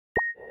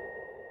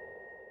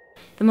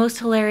The most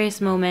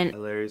hilarious moment.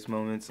 Hilarious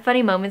moments.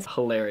 Funny moments.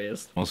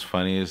 Hilarious. Most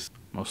funniest.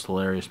 Most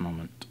hilarious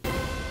moment.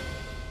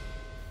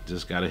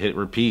 Just gotta hit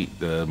repeat.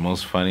 The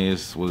most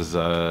funniest was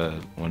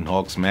when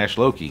Hulk smashed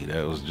Loki.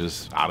 That was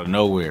just out of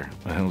nowhere.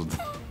 It was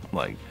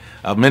like,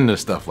 I'm into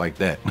stuff like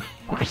that.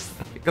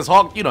 Because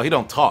Hulk, you know, he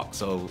don't talk,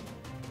 so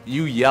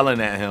you yelling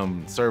at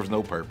him serves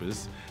no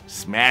purpose.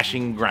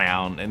 Smashing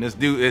ground, and this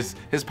dude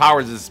his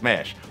powers is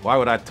smash. Why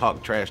would I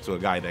talk trash to a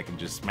guy that can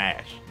just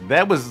smash?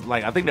 That was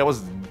like, I think that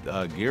was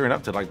gearing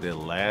up to like the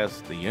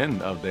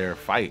end of their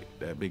fight,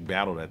 that big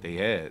battle that they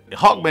had.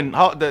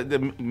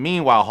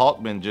 Meanwhile,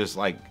 Hulk been just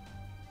like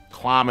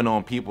climbing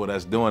on people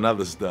that's doing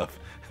other stuff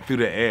through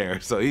the air.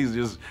 So he's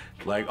just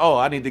like, oh,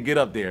 I need to get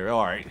up there.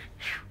 All right,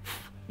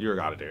 you're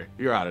out of there.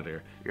 You're out of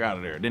there. You're out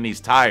of there. Then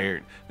he's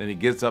tired. Then he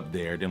gets up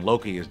there. Then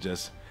Loki is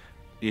just,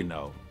 you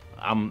know,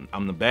 I'm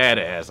the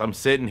badass. I'm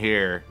sitting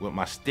here with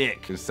my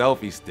stick, his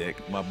selfie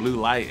stick, my blue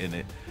light in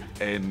it,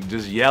 and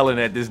just yelling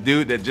at this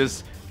dude that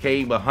just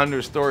came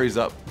 100 stories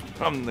up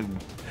from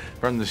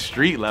the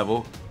street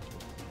level.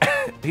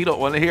 He don't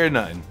want to hear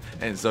nothing.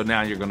 And so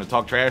now you're gonna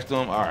talk trash to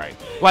him? All right.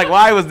 Like,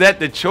 why was that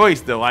the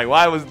choice though? Like,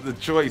 why was the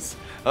choice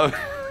of?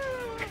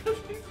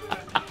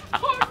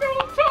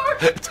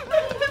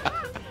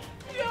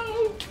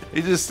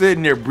 He's just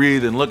sitting there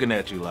breathing, looking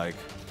at you like.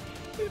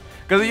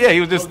 Cause yeah, he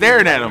was just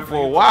staring at him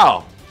for a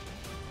while.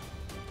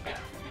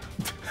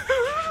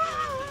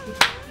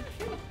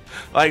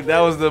 Like, that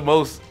was the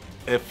most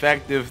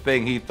effective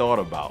thing he thought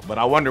about. But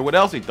I wonder what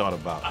else he thought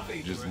about.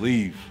 Just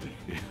leave.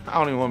 I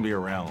don't even want to be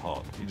around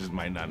Hulk. He just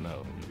might not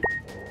know.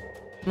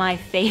 My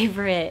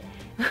favorite,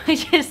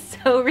 which is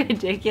so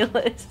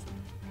ridiculous,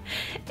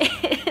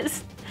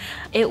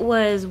 it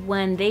was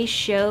when they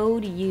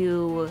showed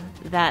you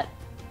that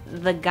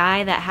the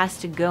guy that has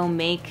to go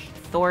make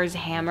Thor's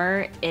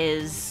hammer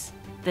is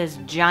this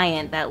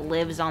giant that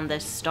lives on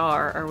this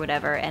star or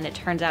whatever, and it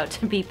turns out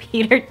to be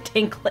Peter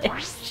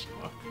Dinklage.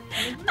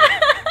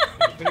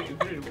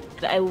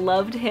 I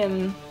loved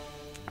him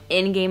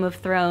in Game of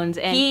Thrones,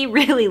 and he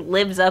really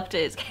lives up to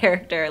his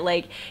character.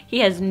 Like, he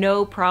has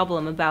no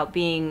problem about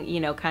being,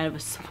 you know, kind of a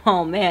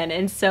small man,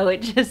 and so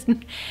it just,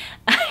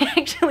 I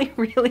actually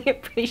really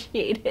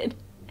appreciated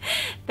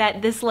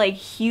that this like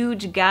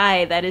huge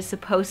guy that is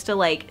supposed to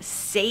like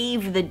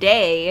save the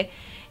day,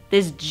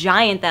 this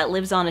giant that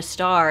lives on a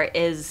star,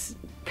 is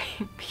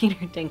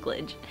Peter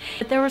Dinklage.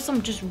 But there were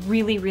some just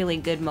really, really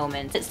good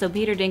moments. So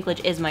Peter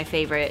Dinklage is my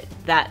favorite,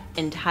 that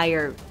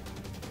entire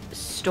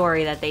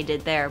story that they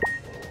did there.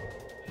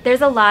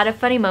 There's a lot of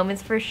funny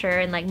moments for sure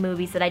in like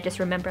movies that I just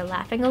remember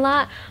laughing a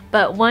lot,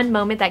 but one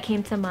moment that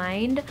came to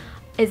mind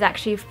is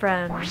actually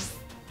from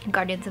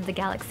Guardians of the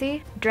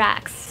Galaxy.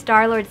 Drax,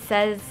 Star-Lord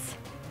says,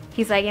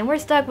 he's like, and we're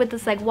stuck with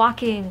this like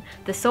walking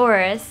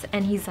thesaurus,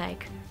 and he's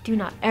like, do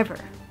not ever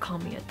call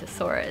me a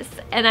thesaurus.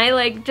 And I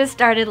like just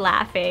started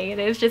laughing, and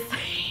it was just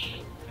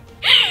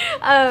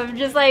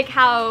just like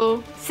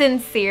how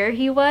sincere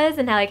he was,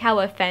 and how like how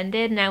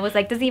offended, and I was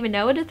like, does he even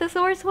know what a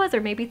thesaurus was? Or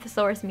maybe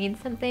thesaurus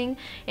means something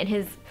in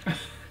his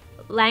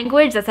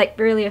language that's like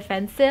really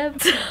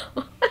offensive.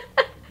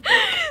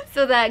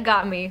 So that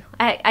got me.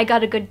 I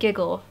got a good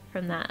giggle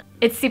from that.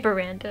 It's super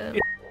random.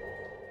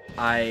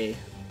 I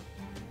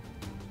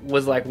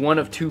was like one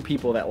of two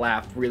people that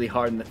laughed really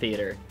hard in the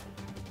theater.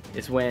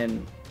 It's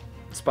when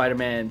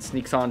Spider-Man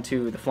sneaks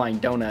onto the flying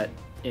donut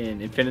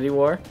in Infinity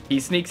War.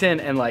 He sneaks in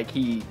and like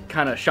he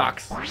kind of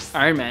shocks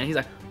Iron Man. He's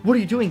like, what are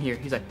you doing here?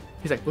 He's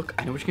like, look,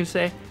 I know what you're gonna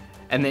say.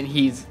 And then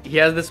he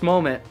has this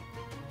moment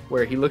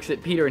where he looks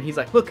at Peter and he's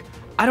like, look,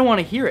 I don't want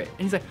to hear it.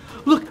 And he's like,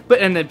 look,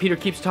 and then Peter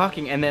keeps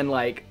talking, and then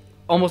like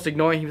almost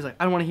ignoring, he was like,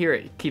 I don't want to hear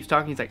it. He keeps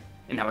talking, he's like,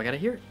 and now I gotta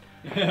hear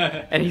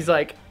it. And he's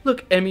like,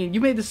 look, I mean,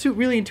 you made the suit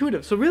really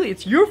intuitive, so really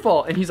it's your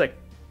fault. And he's like,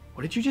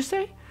 what did you just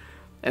say?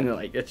 And then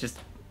like, it's just,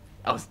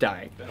 I was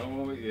dying.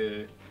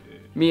 Yeah.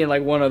 Me and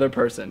like one other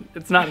person.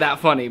 It's not that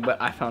funny,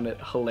 but I found it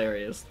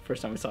hilarious the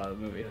first time I saw the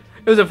movie.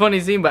 It was a funny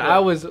scene, but I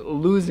was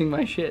losing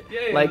my shit.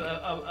 Yeah, like,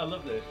 I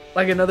loved it.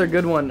 Like another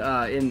good one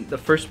in the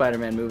first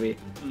Spider-Man movie,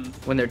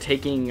 when they're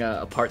taking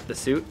apart the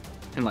suit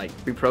and like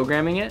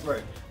reprogramming it.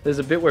 Right. There's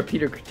a bit where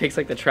Peter takes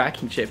like the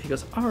tracking chip. He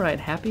goes, all right,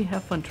 Happy,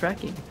 have fun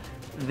tracking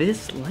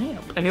this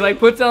lamp. And he like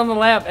puts it on the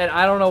lamp, and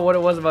I don't know what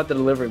it was about the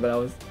delivery, but I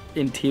was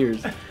in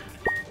tears.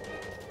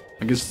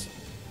 I guess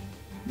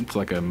it's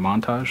like a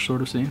montage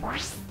sort of scene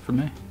for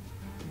me.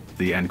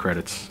 The end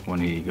credits when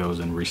he goes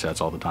and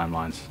resets all the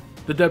timelines.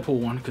 The Deadpool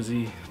one, because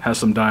he has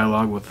some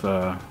dialogue with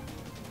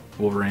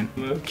Wolverine.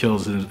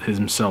 Kills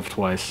himself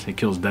twice. He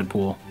kills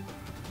Deadpool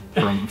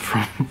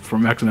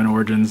from X-Men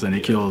Origins, and he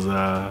kills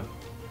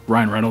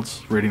Ryan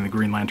Reynolds reading the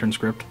Green Lantern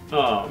script.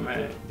 Oh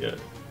man, yeah.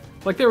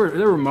 Like there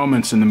were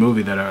moments in the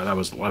movie that I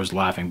was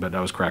laughing, but I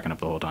was cracking up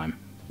the whole time.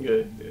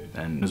 Good.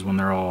 And is when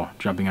they're all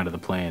jumping out of the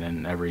plane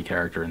and every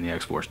character in the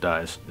X-Force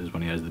dies, is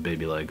when he has the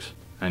baby legs.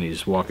 And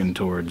he's walking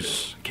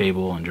towards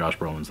Cable, and Josh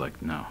Brolin's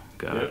like, no,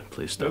 God,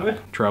 please stop. Really?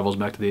 Travels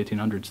back to the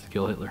 1800s to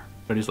kill Hitler.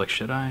 But he's like,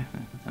 should I?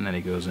 And then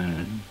he goes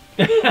in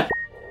and...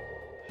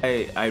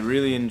 I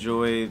really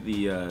enjoy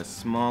the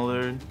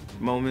smaller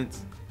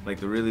moments like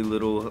the really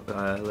little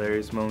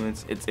hilarious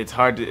moments. It's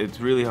hard to, it's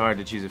really hard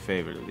to choose a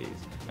favorite of these.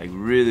 Like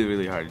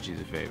really hard to choose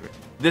a favorite.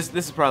 This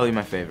is probably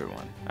my favorite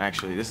one.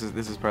 Actually, this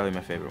is probably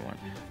my favorite one,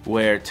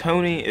 where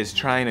Tony is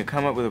trying to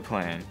come up with a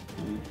plan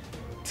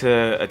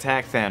to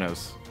attack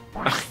Thanos,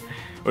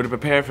 or to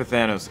prepare for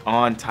Thanos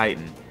on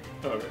Titan.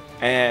 Okay.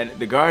 And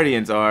the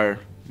Guardians are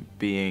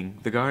being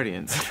the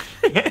Guardians.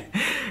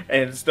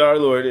 And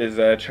Star-Lord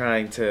is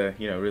trying to,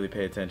 you know, really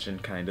pay attention,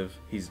 kind of.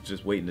 He's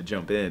just waiting to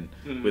jump in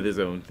with his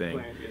own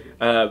thing.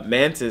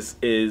 Mantis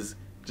is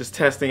just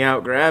testing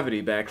out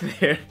gravity back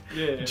there,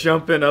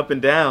 jumping up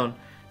and down.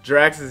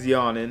 Drax is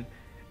yawning,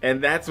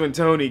 and that's when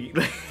Tony,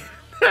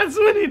 that's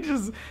when he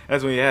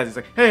has, he's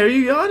like, hey, are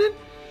you yawning?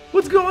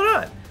 What's going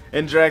on?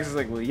 And Drax is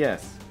like, well,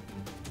 yes.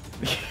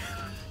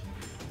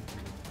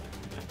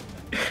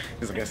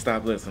 He's like, I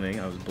stopped listening,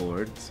 I was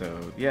bored,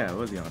 so yeah, I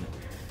was yawning.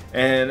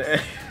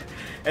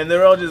 And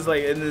they're all just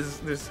like in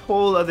this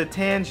whole other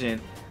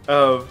tangent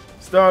of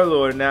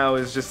Star-Lord now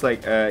is just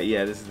like,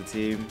 yeah, this is the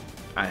team.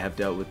 I have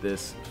dealt with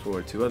this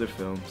for 2 other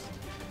films.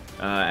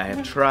 I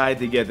have tried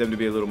to get them to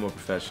be a little more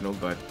professional,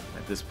 but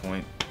at this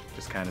point,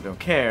 just kind of don't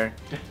care.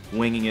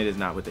 Winging it is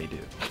not what they do.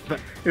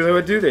 He's like,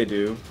 what do they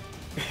do?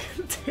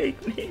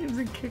 Take names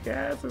and kick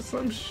ass or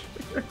some shit.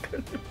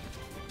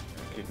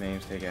 Kick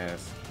names, take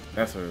ass.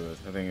 That's what it was.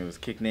 I think it was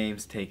kick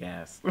names, take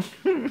ass.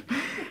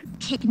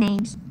 Kick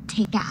names,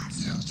 take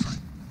ass. Yeah, that's right.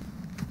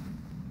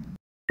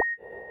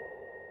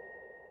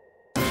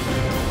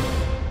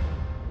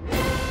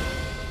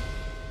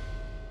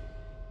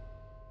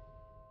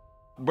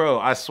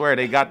 Bro, I swear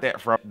they got that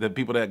from the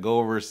people that go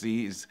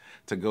overseas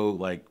to go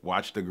like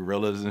watch the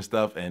gorillas and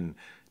stuff, and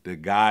the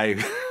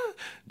guy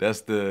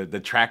that's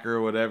the tracker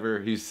or whatever,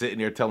 he's sitting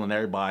there telling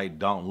everybody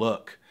don't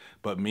look.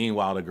 But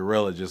meanwhile the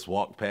gorilla just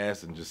walked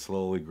past and just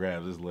slowly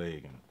grabs his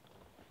leg and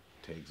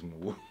takes him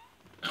away.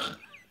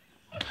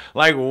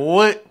 Like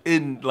what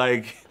in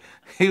like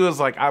he was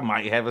like, I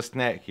might have a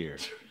snack here.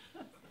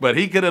 But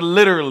he could have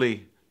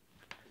literally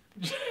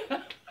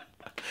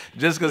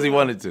just because he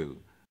wanted to.